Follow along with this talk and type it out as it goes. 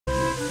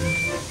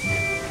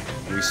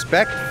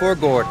respect for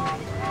Gordon.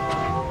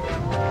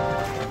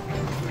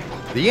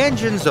 The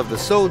engines of the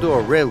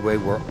Sodor Railway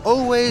were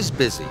always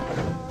busy.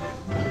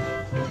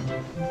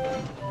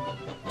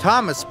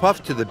 Thomas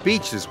puffed to the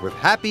beaches with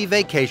happy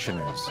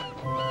vacationers.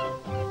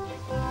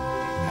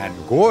 And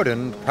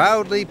Gordon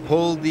proudly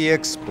pulled the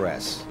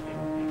express.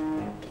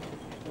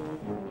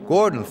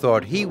 Gordon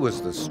thought he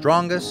was the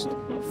strongest,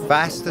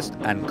 fastest,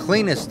 and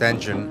cleanest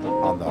engine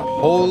on the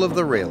whole of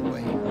the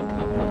railway.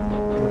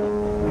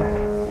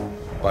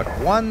 But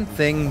one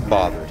thing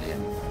bothered him.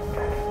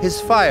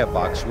 His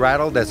firebox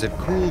rattled as it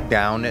cooled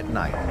down at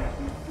night.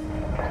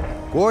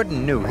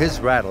 Gordon knew his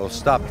rattle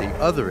stopped the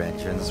other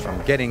engines from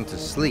getting to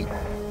sleep.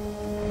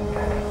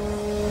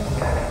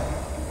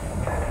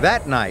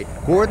 That night,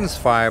 Gordon's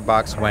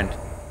firebox went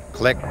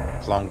click,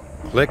 clunk,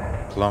 click,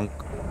 clunk.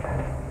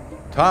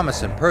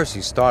 Thomas and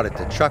Percy started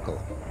to chuckle.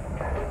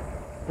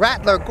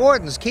 "Rattler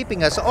Gordon's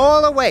keeping us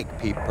all awake,"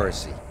 peeped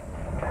Percy.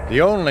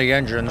 "The only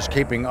engines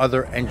keeping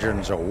other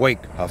engines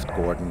awake," huffed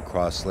Gordon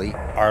crossly,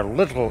 "are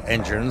little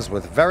engines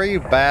with very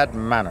bad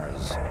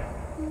manners."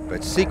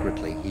 But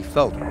secretly, he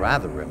felt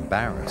rather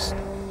embarrassed.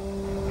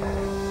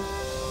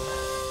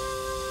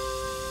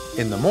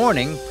 In the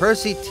morning,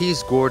 Percy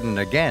teased Gordon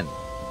again.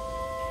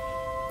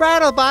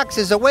 "Rattlebox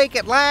is awake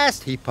at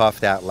last," he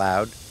puffed out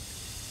loud.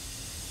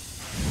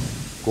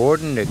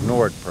 Gordon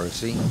ignored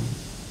Percy.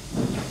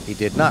 He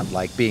did not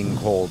like being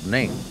called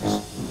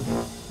names.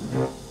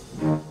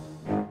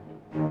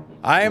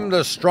 "I'm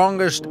the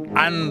strongest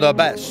and the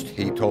best,"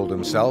 he told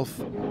himself.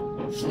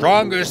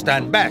 "Strongest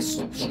and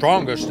best,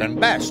 strongest and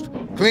best,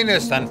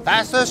 cleanest and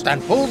fastest,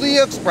 and pull the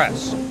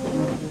express."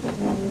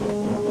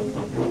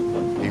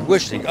 He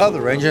wished the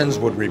other engines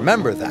would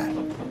remember that.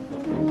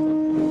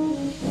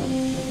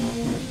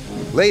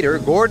 Later,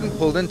 Gordon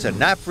pulled into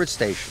Knapford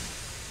Station.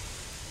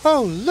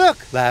 "Oh, look,"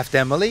 laughed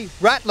Emily.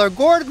 "Rattler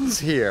Gordon's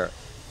here.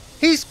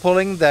 He's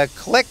pulling the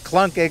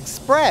Click-Clunk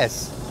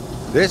Express."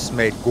 This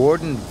made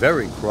Gordon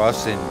very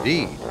cross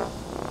indeed,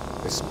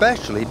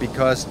 especially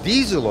because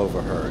Diesel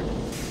overheard.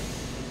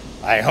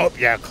 "I hope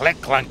your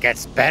Click-Clunk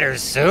gets better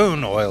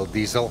soon," oiled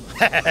Diesel.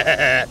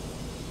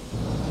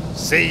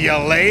 "See you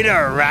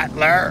later,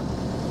 Rattler."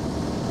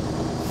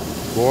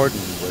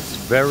 Gordon was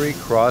very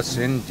cross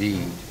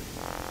indeed.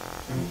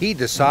 He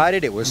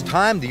decided it was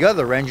time the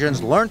other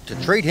engines learned to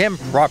treat him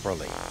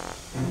properly.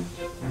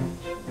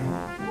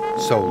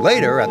 So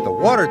later, at the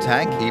water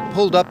tank, he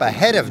pulled up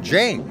ahead of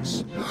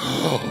James.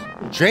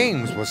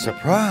 James was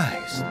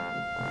surprised.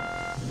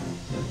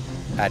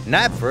 At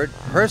Knapford,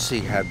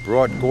 Percy had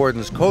brought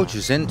Gordon's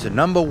coaches into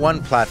number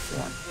 1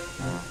 platform.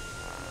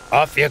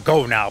 "Off you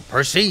go now,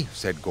 Percy,"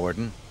 said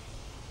Gordon.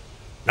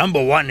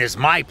 "Number 1 is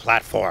my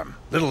platform.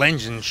 Little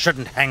engines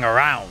shouldn't hang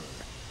around."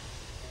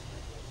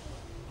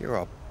 "You're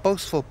a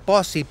boastful,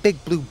 bossy,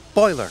 big blue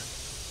boiler,"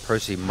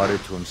 Percy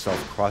muttered to himself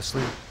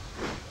crossly.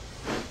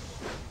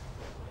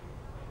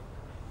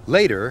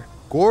 Later,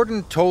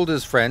 Gordon told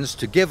his friends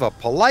to give a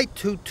polite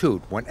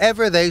toot-toot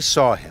whenever they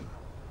saw him.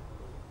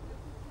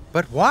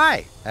 "But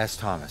why?" asked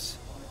Thomas.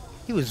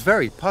 He was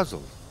very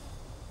puzzled.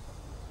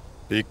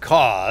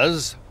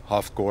 "Because,"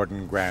 huffed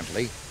Gordon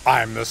grandly,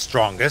 "I'm the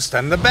strongest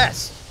and the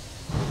best."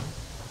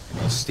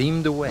 And he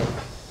steamed away.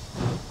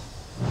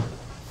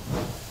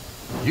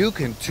 "You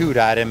can toot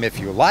at him if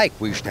you like,"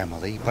 wheezed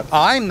Emily, "but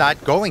I'm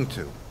not going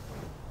to."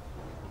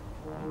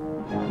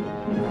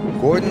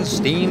 Gordon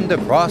steamed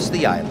across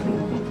the island.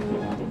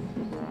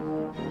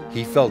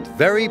 He felt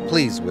very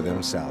pleased with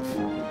himself.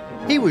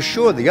 He was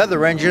sure the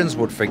other engines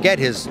would forget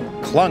his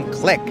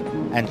clunk-click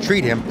and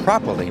treat him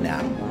properly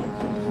now.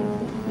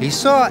 He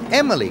saw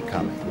Emily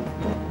coming.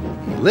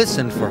 He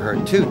listened for her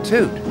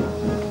toot-toot.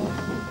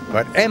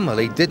 But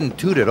Emily didn't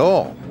toot at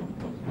all.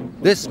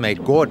 This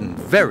made Gordon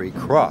very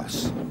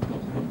cross.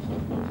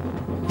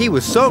 He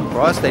was so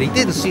cross that he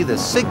didn't see the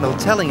signal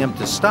telling him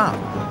to stop.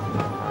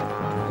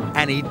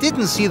 And he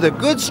didn't see the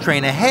goods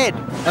train ahead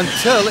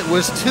until it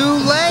was too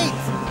late.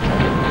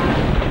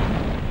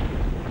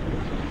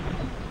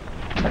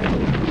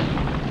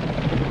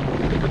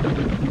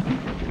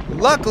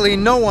 Luckily,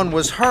 no one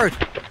was hurt.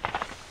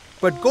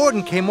 But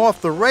Gordon came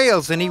off the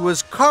rails and he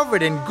was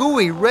covered in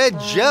gooey red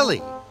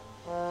jelly.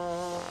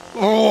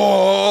 Oh!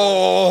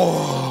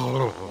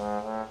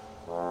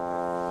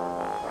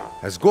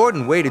 As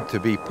Gordon waited to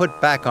be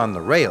put back on the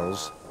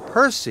rails,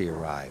 Percy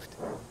arrived.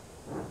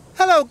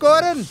 "Hello,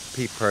 Gordon,"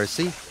 peeped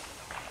Percy.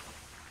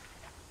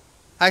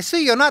 "I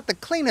see you're not the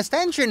cleanest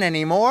engine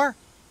anymore."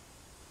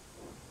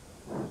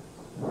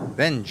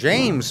 Then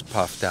James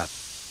puffed up.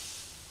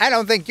 "I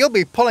don't think you'll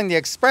be pulling the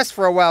express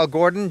for a while,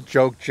 Gordon,"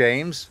 joked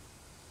James.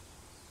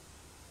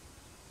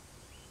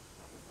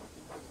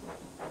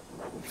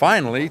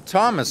 Finally,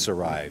 Thomas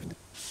arrived.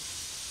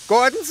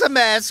 "Gordon's a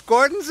mess,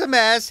 Gordon's a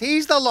mess.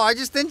 He's the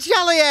largest and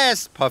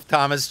jelliest," puffed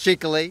Thomas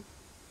cheekily.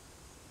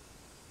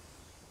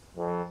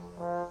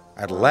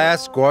 At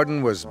last,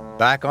 Gordon was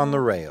back on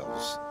the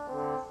rails.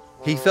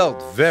 He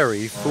felt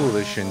very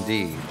foolish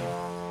indeed.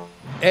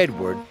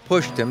 Edward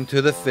pushed him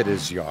to the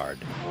fitter's yard.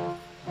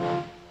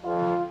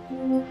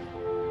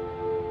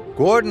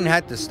 Gordon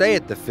had to stay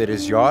at the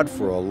fitter's yard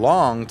for a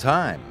long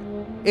time.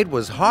 It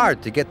was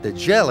hard to get the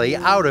jelly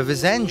out of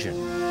his engine.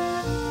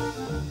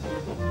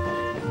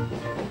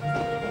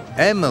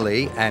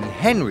 Emily and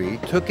Henry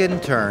took in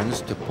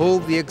turns to pull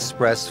the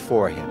express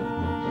for him.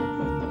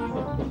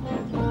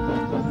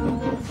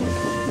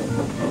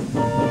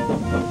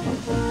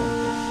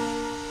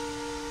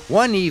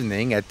 One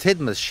evening at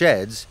Tidmouth's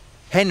sheds,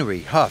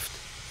 Henry huffed,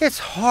 "It's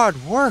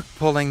hard work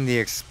pulling the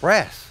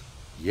express."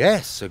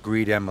 "Yes,"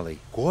 agreed Emily.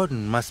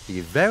 "Gordon must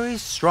be very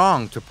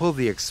strong to pull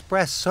the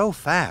express so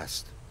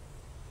fast."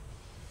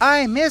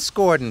 "I miss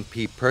Gordon,"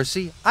 peeped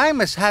Percy. "I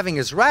miss having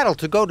his rattle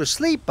to go to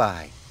sleep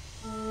by."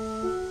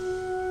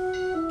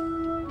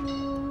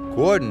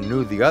 Gordon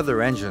knew the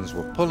other engines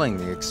were pulling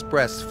the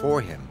express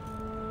for him.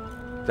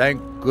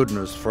 "Thank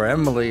goodness for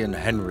Emily and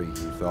Henry,"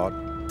 he thought.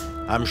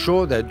 "I'm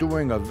sure they're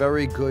doing a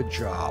very good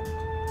job."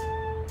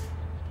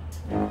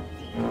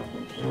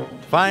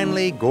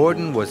 Finally,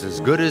 Gordon was as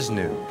good as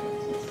new.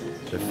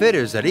 The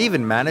fitters had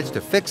even managed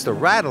to fix the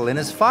rattle in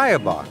his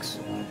firebox.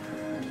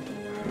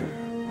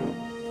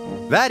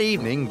 That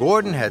evening,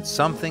 Gordon had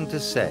something to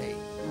say.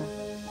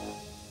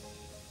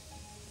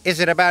 "Is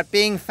it about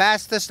being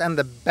fastest and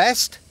the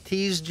best?"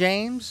 teased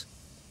James.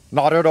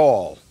 "Not at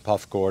all,"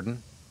 puffed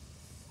Gordon.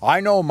 "I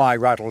know my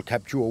rattle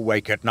kept you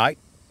awake at night,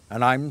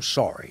 and I'm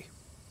sorry.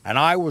 And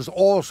I was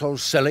also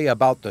silly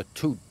about the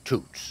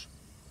toot-toots.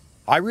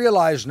 I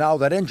realize now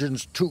that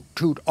engines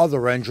toot-toot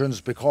other engines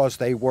because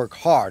they work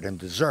hard and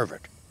deserve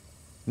it,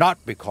 not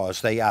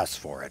because they ask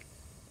for it."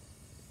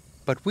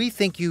 "But we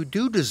think you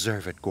do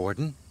deserve it,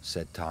 Gordon,"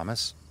 said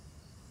Thomas,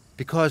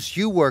 "because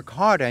you work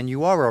hard and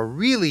you are a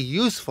really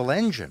useful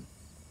engine."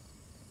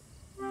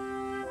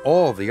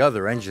 All the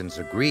other engines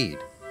agreed.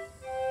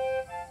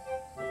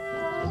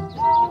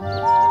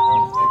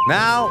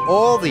 Now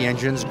all the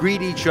engines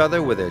greet each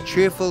other with a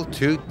cheerful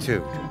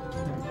toot-toot.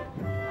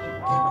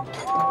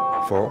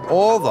 For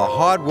all the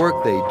hard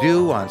work they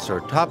do on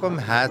Sir Topham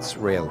Hatt's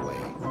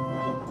railway.